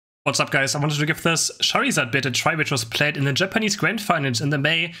What's up, guys? I wanted to give this Charizard bit a try, which was played in the Japanese Grand Finals in the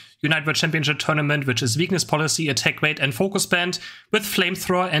May Unite World Championship tournament, which is weakness policy, attack rate, and focus band with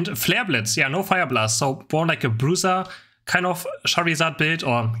Flamethrower and Flare Blitz. Yeah, no Fire Blast, so more like a bruiser kind of Charizard build,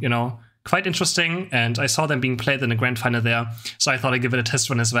 or, you know, quite interesting. And I saw them being played in the Grand Final there, so I thought I'd give it a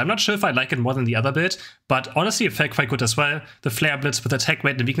test run as well. I'm not sure if I like it more than the other bit, but honestly, it felt quite good as well. The Flare Blitz with attack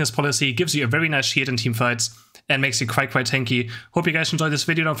rate and weakness policy gives you a very nice shield in team fights and makes you quite tanky. Hope you guys enjoyed this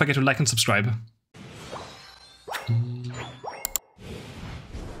video. Don't forget to like and subscribe.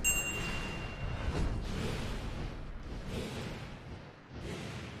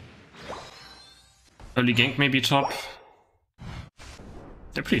 Early gank maybe top.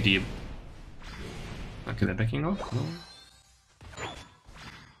 They're pretty deep. Okay, they're backing off. No.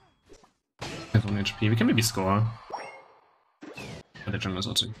 They have 1 HP. We can maybe score. But the jungler's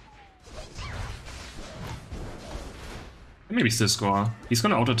ulting. Maybe still score. He's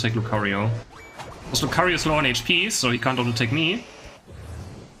gonna auto-take Lucario. Because Lucario is low on HP, so he can't auto-take me.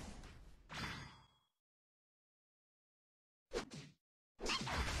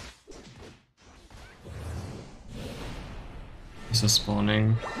 This is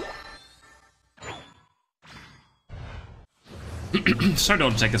spawning. Try to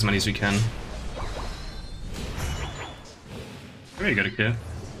auto-take as many as we can. Very good, kill.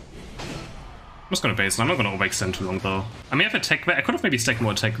 I'm just gonna base, and I'm not gonna overextend too long though. I may have attack weight. I could have maybe stacked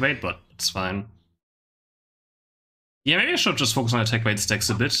more attack weight, but it's fine. Yeah, maybe I should just focus on attack weight stacks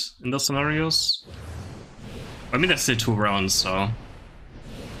a bit in those scenarios. I mean, that's still 2 rounds, so.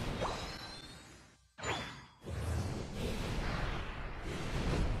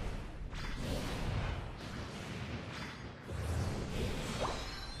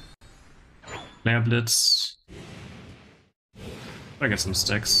 Flare Blitz. I get some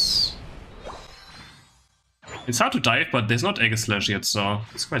stacks. It's hard to dive, but there's not Egg Slash yet, so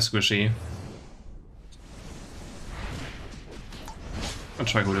it's quite squishy. I'll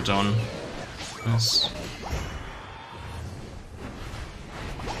try to hold it down. Nice.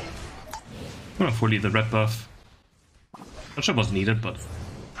 I'm gonna fully the red buff. Not sure it was needed, but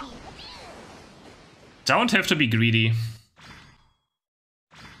don't have to be greedy.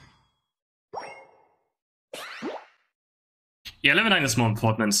 Yeah, level 9 is more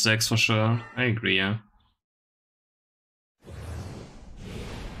important than stacks for sure. I agree, yeah.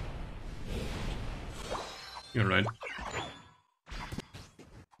 You're right.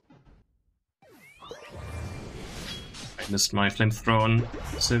 I missed my Flamethrower on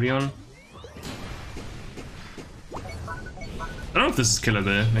Sylveon. I don't know if this is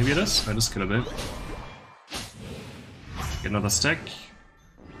killable. Maybe it is. It is killable. Get another stack.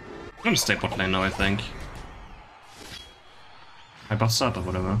 I'm gonna stay bot lane now, I think. I buff start or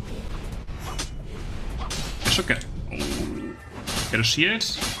whatever. I should get a shield.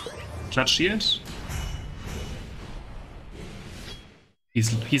 Clutch shield.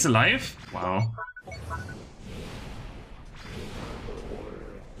 He's alive? Wow.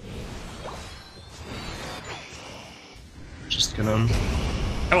 Just kill him.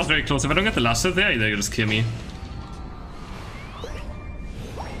 That was very close. If I don't get the last hit there, they'll just kill me.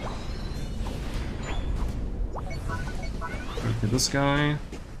 Kill this guy.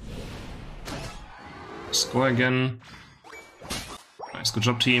 Score again. Nice, good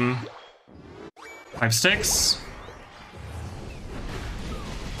job, team. 5 stacks.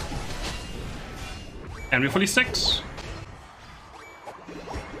 And we're fully stacked.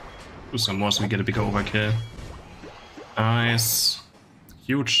 Do some more so we get a bigger overkill. Nice.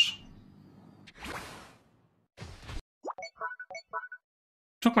 Huge.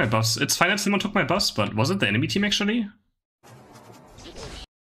 Took my buffs. It's fine that someone took my buffs, but was it the enemy team actually?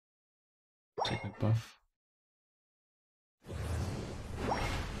 Take my buff.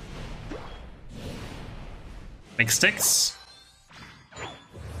 Make stacks.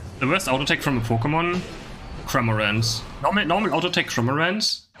 The worst auto-tech from a Pokemon? Cramorant. Normal auto-tech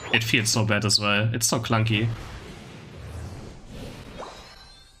Cramorant? It feels so bad as well. It's so clunky.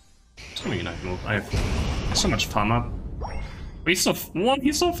 Tell me Unite move. I have so much farm up. He's so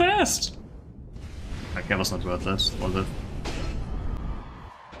he's so fast! Okay, that was not worth it, was it?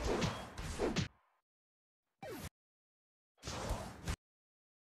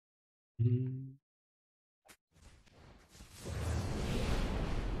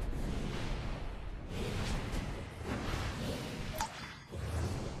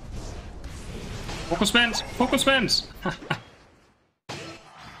 Focus band! Focus band!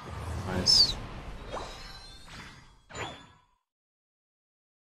 Nice.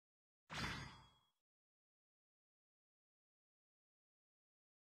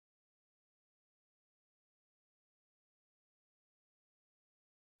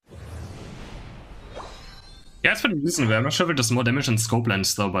 Yeah, it's pretty reasonable. I'm not sure if it does more damage than Scope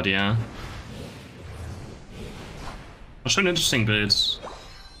Lens though, but yeah. Schon an interesting build.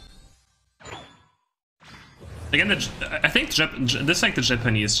 Again, I think this is like the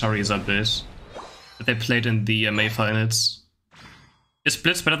Japanese Charizard build that they played in the May finals. Is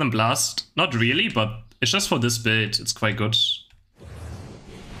Blitz better than Blast? Not really, but it's just for this build, it's quite good.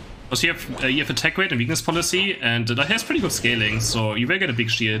 Because you have attack rate and weakness policy, and it has pretty good scaling, so you will get a big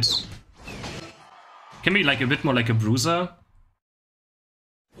shield. Can be like a bit more like a bruiser.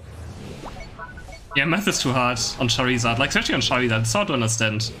 Yeah, math is too hard on Charizard, like especially on Charizard, it's hard to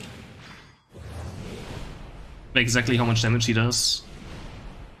understand exactly how much damage he does.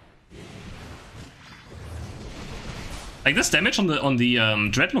 Like this damage on the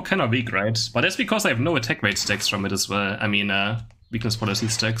Dreadlock kinda weak, right? But that's because I have no attack rate stacks from it as well. I mean, weakness policy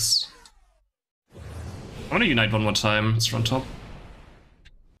stacks. I'm gonna unite one more time. It's on top.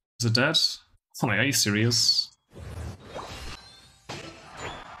 Is it dead? Oh my god, are you serious?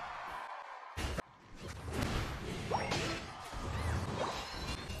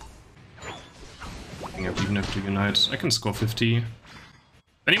 I even have to unite. I can score 50. If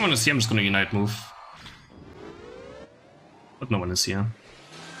anyone is here, I'm just gonna unite move. But no one is here.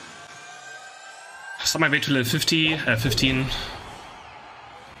 So my way to level 15.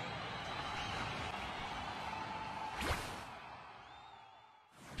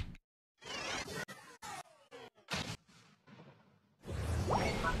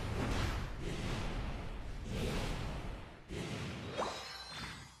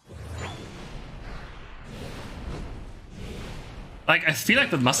 Like, I feel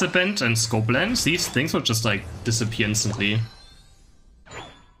like with Muscle Bend and Scope Lens, these things will just like disappear instantly.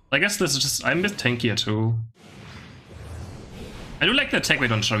 I guess this is just, I'm a bit tankier too. I do like the attack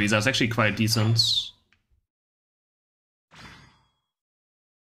rate on Charizard, it's actually quite decent.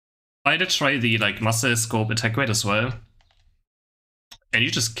 I did try the like muscle scope attack rate as well. And you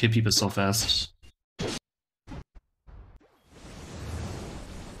just kill people so fast.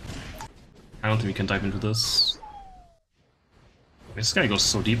 I don't think we can dive into this. This guy goes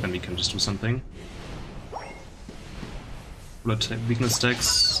so deep and we can just do something. Bullet weakness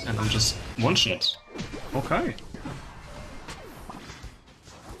stacks, and I'm just one shot. Okay.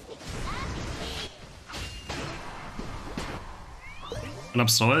 An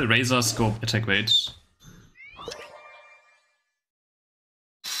Absol, Razor, Scope, attack rate.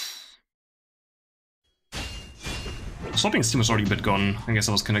 Swapping Steam was already a bit gone. I guess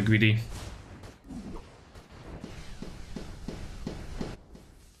I was kinda greedy.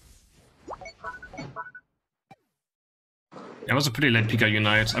 It was a pretty late Pika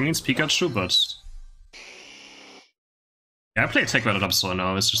Unite. I mean, it's Pikachu, but... Yeah, I play attack rate up so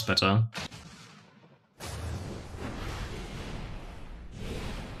now, it's just better.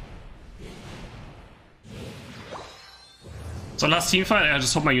 So last team fight, I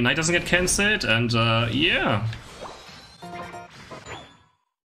just hope my Unite doesn't get cancelled, and yeah.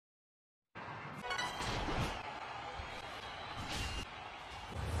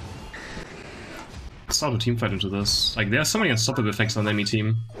 Start a team fight into this. Like, there are so many unstoppable effects on the enemy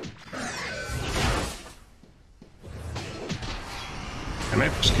team. I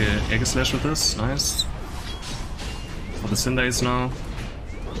might just kill Egg Slash with this. Nice. For the Cindays now.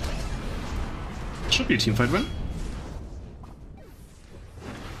 Should be a team fight win.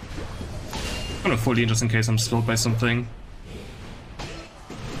 I'm gonna full lean just in case I'm slowed by something.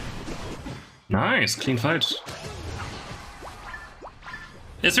 Nice, clean fight.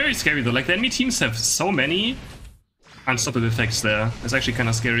 It's very scary though, like the enemy teams have so many unstoppable effects there. It's actually kind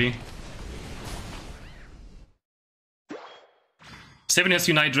of scary. 7 has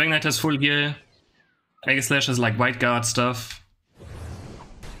Unite, Dragon Knight has full heal. Egg Slash has like White Guard stuff.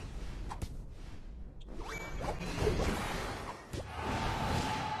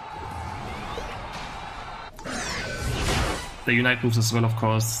 The Unite moves as well, of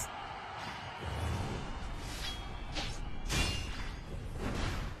course.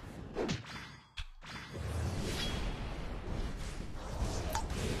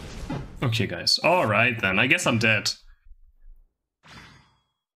 Okay, guys. Alright then, I guess I'm dead.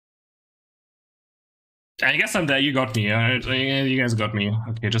 I guess I'm dead, you got me, alright? You guys got me.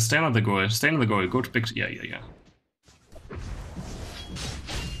 Okay, just stand on the goal. Stand on the goal. Go to big... Yeah.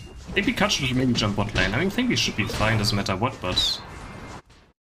 I think Pikachu should maybe jump bot lane. I think we should be fine, doesn't matter what, but...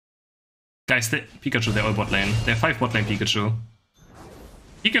 Guys, Pikachu, they're all bot lane. They're 5 bot lane Pikachu.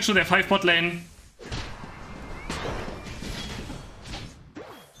 Pikachu, they're 5 bot lane.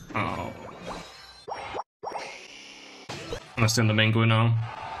 Oh. I'm gonna stay on the main goal now.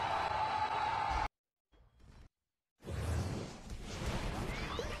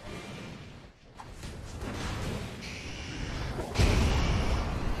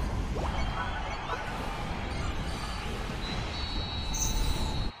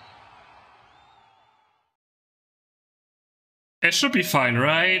 It should be fine,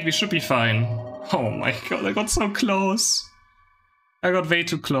 right? We should be fine. Oh my god, I got so close. I got way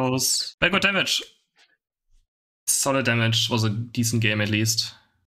too close. I got damage. Solid damage. Was a decent game at least.